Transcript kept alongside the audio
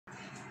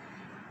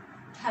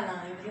Hello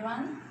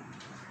everyone.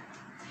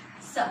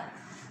 So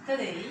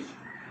today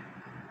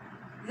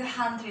the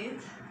 100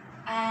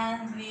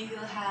 and we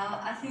will have,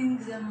 I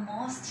think, the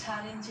most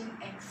challenging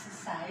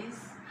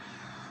exercise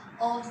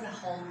of the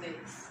whole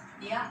days.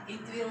 Yeah,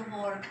 it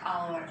will work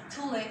our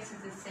two legs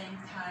at the same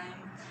time.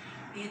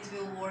 It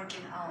will work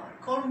in our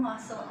core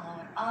muscle,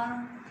 our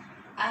arm,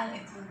 and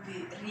it will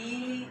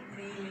be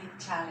really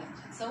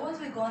challenging. So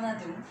what we're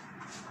gonna do,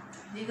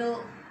 we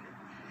will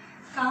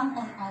come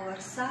on our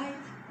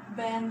side,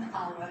 bend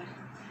our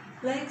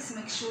legs,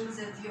 make sure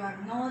that you are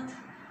not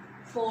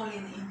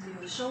falling into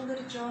your shoulder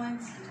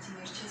joints, lifting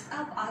your chest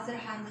up, other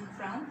hand in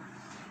front,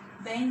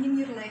 bending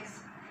your legs.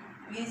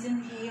 With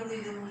inhale,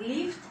 we will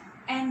lift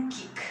and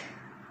kick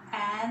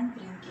and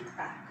bring it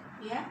back.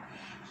 Yeah,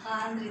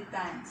 100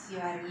 times. You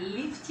are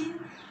lifting,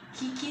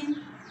 kicking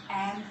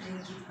and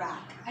bring it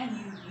back, and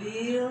you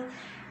will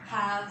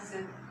have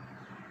the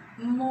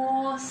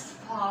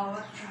most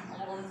power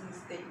from all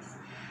these days.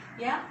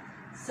 Yeah,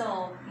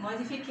 so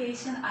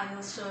modification I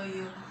will show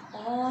you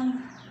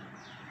on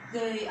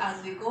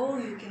as we go.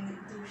 You can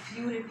do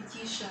few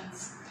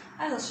repetitions.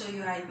 I will show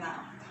you right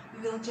now.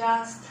 You will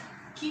just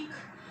kick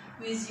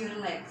with your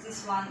legs.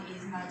 This one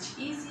is much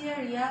easier.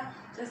 Yeah,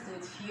 just do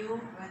it few.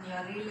 When you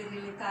are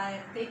really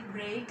tired, take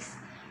breaks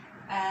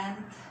and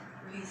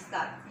we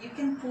start. You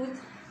can put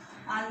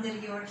under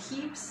your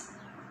hips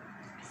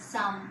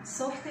some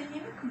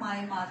softening.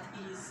 My mat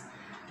is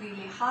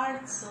really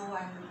hard, so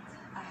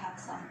I have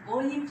some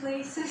bony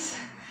places.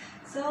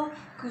 So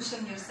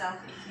cushion yourself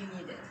if you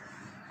need it.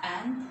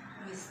 And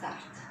we start.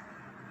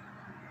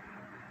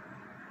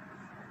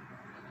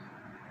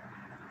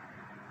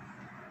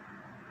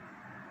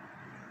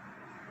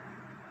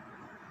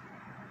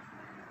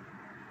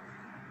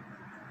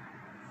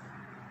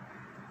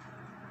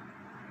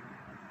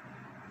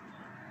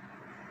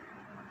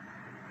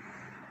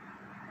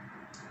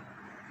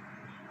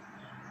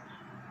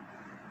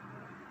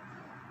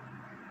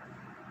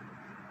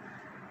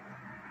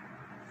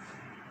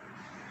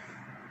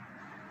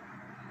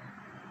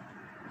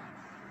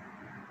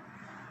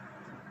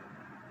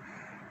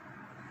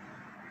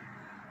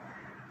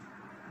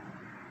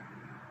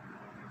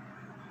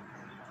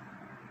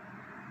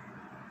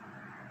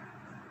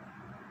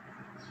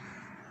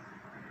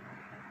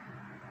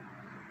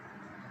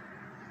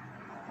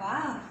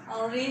 Wow,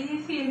 already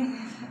feeling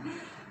it.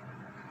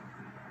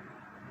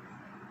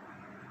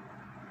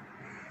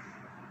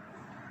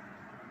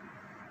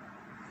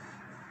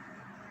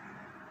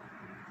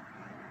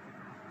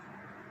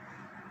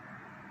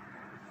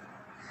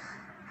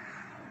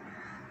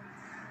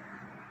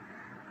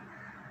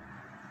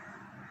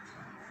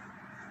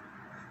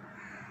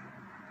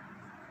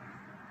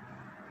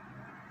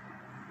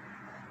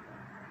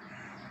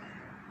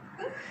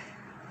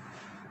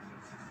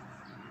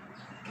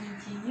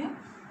 Continue.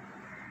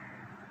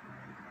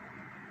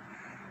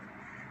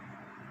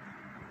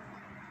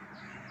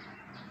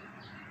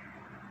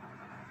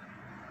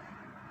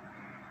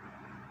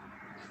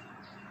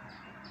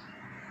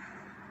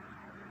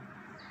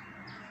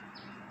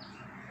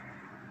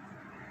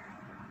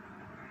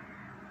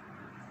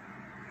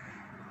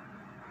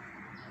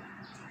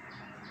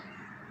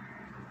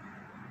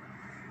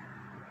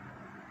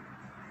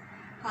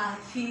 I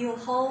feel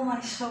all my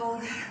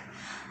shoulder,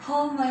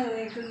 all my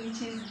leg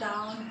reaches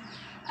down,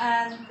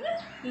 and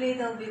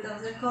little bit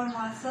of the core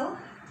muscle,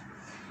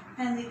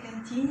 and we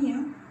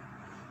continue.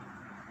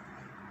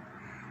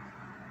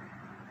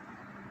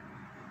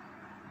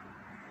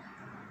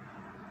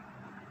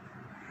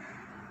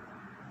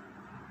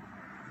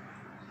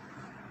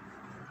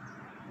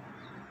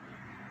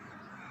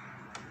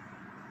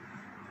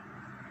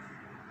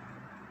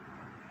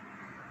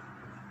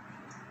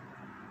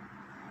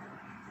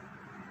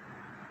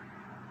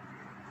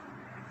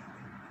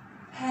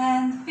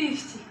 And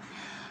 50.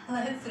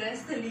 Let's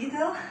rest a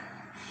little.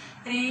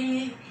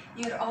 Really,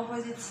 your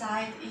opposite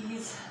side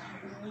is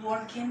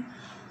working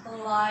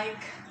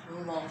like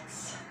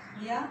lots.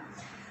 Yeah,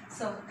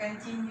 so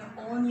continue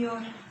on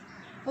your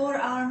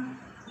forearm.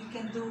 You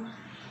can do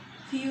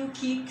few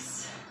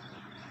kicks.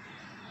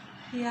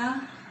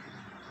 Yeah,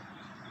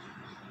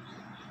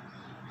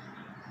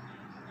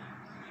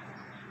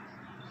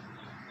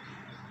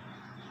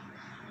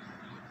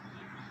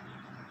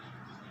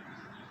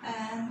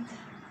 and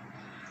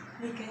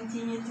we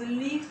continue to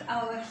lift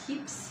our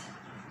hips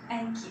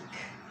and kick.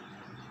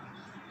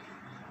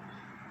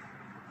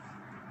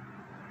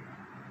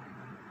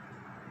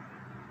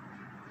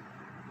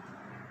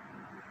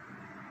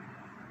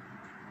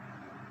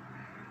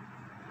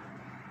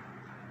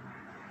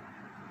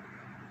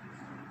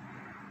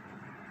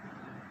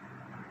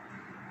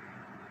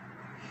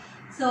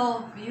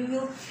 So you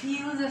will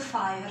feel the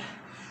fire,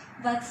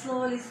 but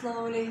slowly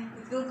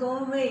it will go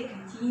away.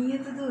 Continue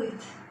to do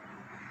it.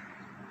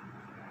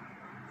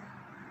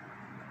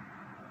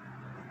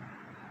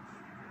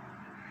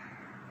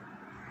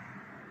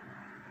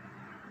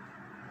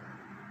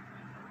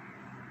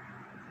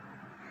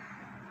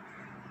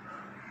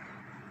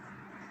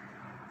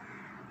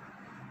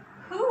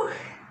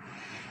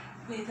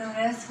 Little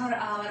rest for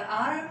our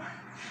arm.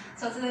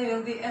 So today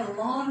will be a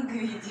long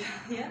video,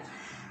 yeah?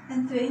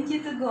 And 20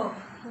 to go.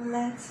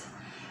 Let's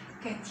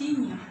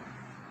continue.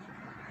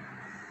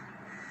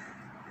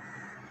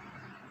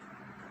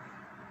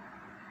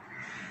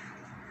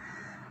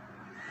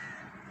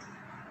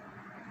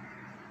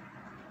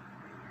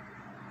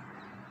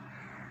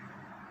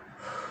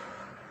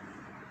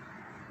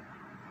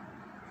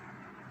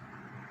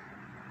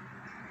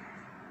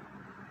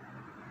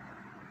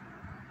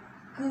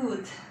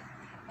 Good.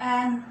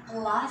 And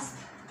last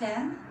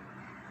 10.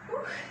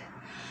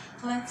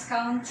 Let's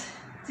count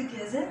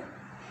together.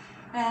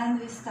 And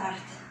we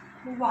start.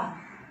 1,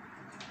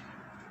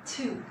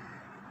 2,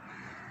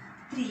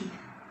 3,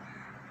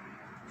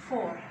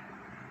 4,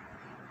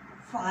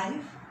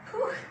 5,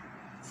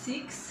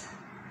 6,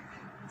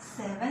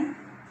 7,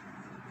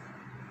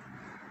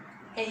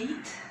 8,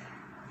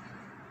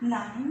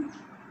 9,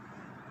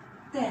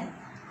 10.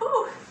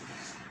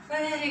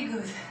 Very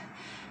good.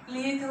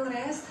 Little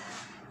rest.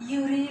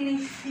 You really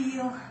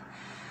feel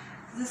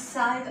the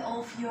side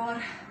of your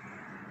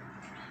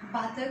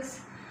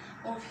buttocks,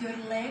 of your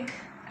leg,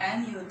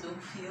 and you do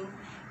feel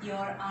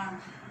your arm.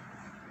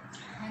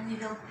 And you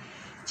will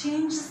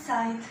change the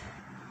side,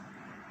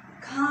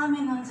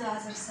 coming on the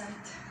other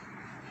side.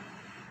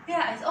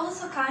 Yeah, it's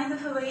also kind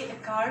of a way a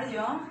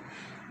cardio,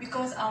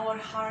 because our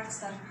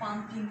hearts are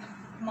pumping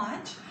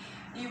much,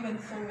 even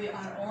though we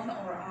are on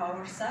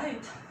our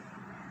side.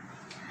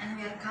 And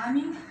we are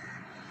coming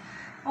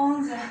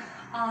on the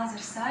other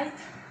side,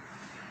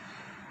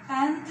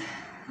 and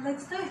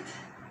let's do it.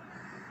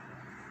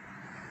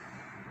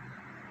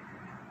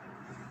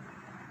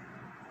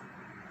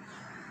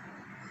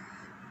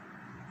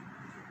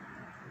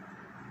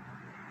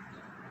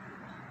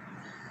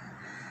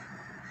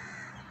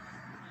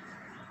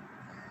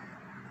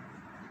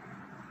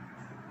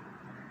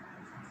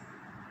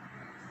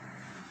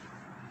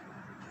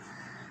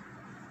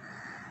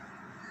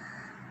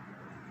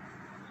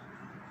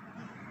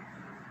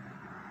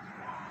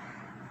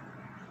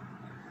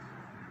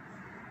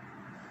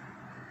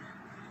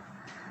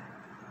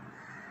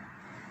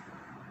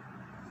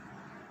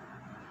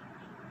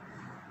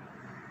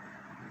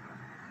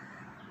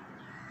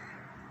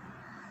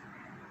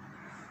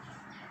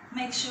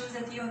 Make sure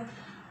that your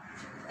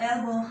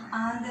elbow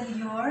under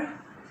your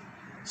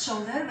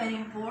shoulder, very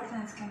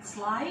important, can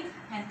slide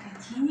and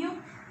continue.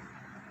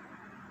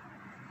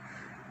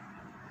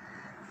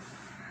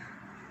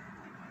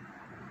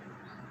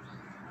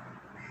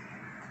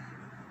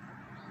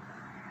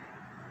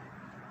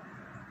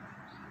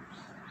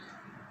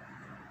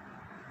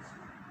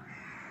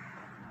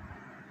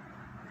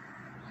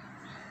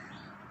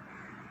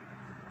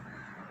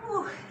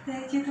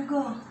 Ready to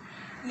go.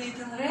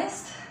 Little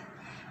rest.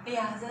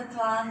 Yeah, that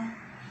one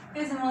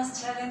is the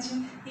most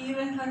challenging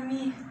even for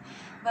me.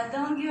 But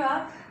don't give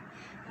up.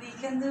 We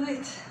can do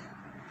it.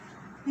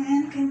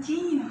 And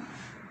continue.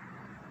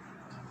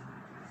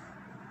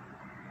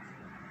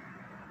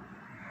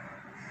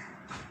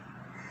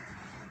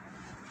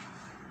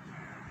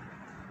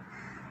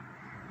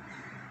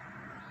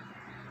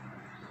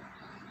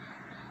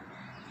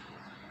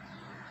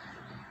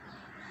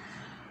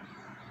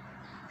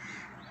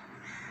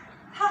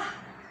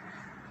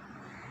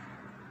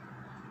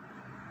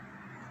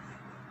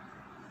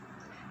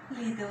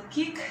 Little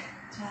kick,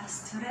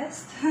 just to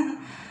rest.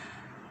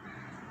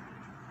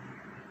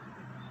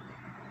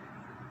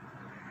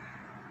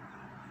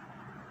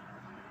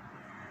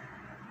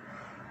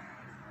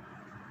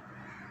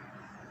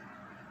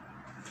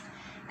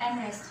 And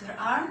rest your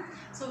arm.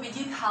 So we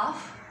did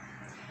half.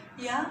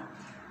 Yeah,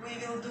 we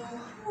will do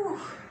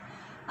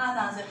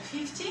another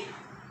 50.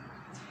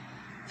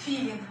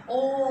 Feeling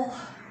all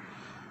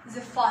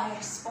the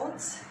fire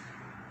spots.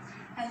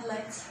 And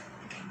let's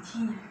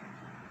continue.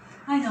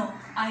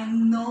 I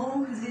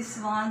know this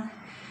one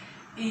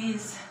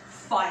is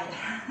fire.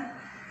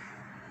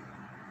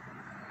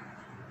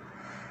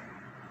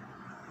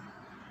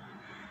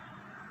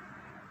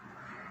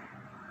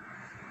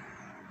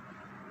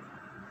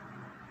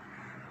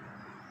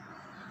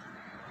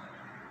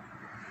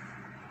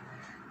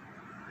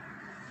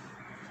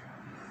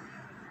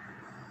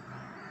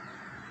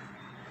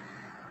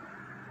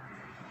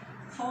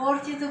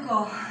 Forty to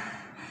go.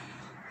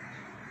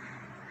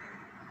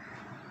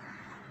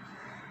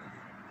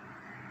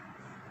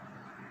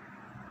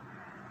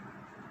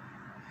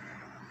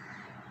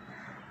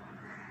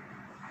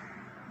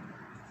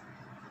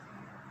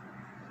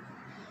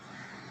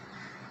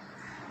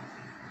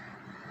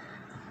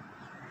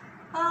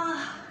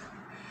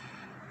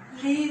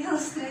 Little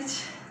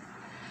stretch.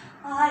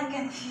 I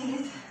can feel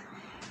it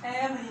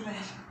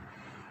everywhere.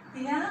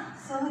 Yeah,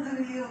 so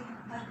do you.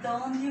 But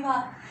don't give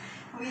up.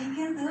 We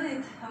can do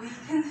it. We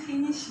can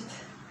finish it.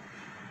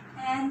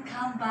 And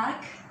come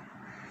back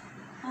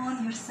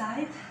on your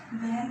side.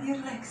 Bend your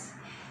legs.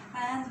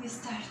 And we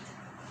start.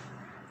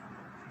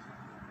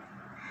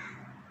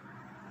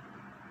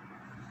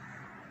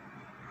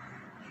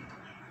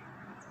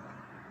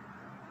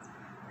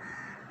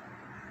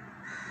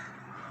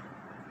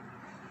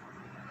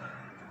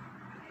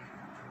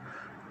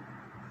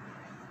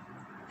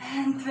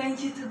 And and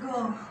 20 to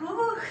go.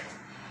 Ooh,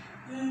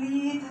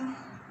 little.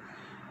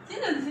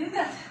 Didn't think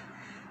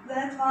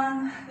that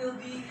one will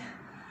be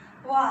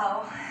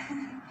wow.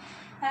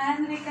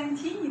 And we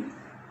continue.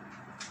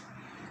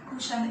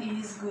 Cushion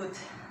is good.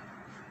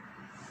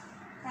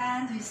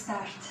 And we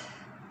start.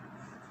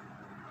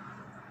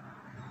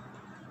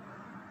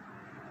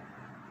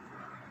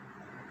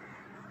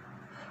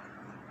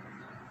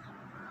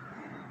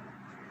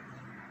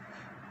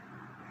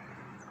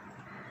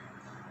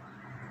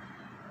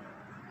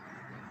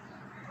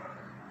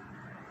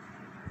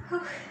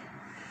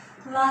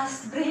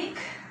 Last break,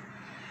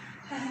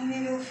 and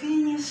we will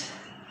finish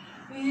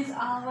with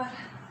our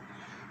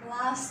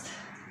last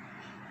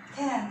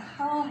 10.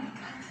 Oh my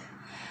god,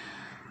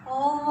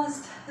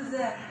 almost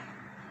there.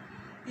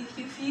 If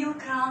you feel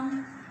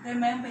cramp,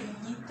 remember you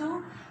need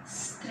to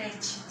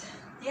stretch it.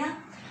 Yeah,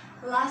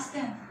 last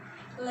 10.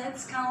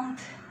 Let's count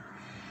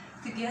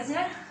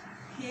together.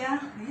 Yeah,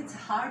 it's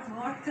hard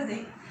work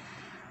today.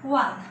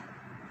 1,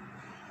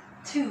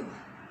 2,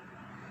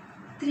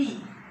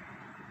 3,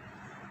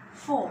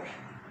 4,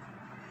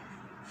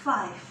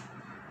 5,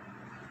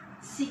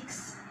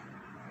 6,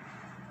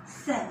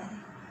 7,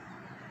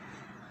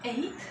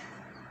 8,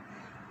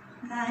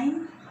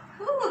 9,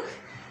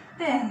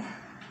 10.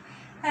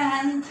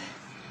 And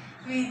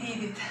we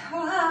did it.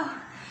 Wow,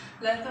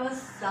 that was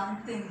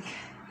something.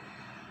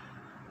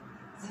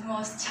 The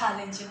most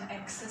challenging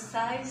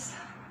exercise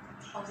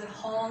of the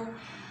whole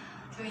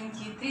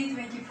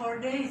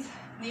 23-24 days.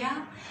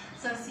 Yeah,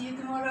 so see you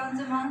tomorrow on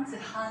the month. The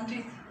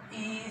 100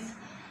 feels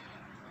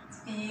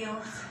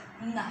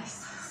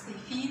nice. Stay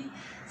fit,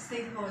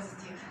 stay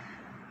positive.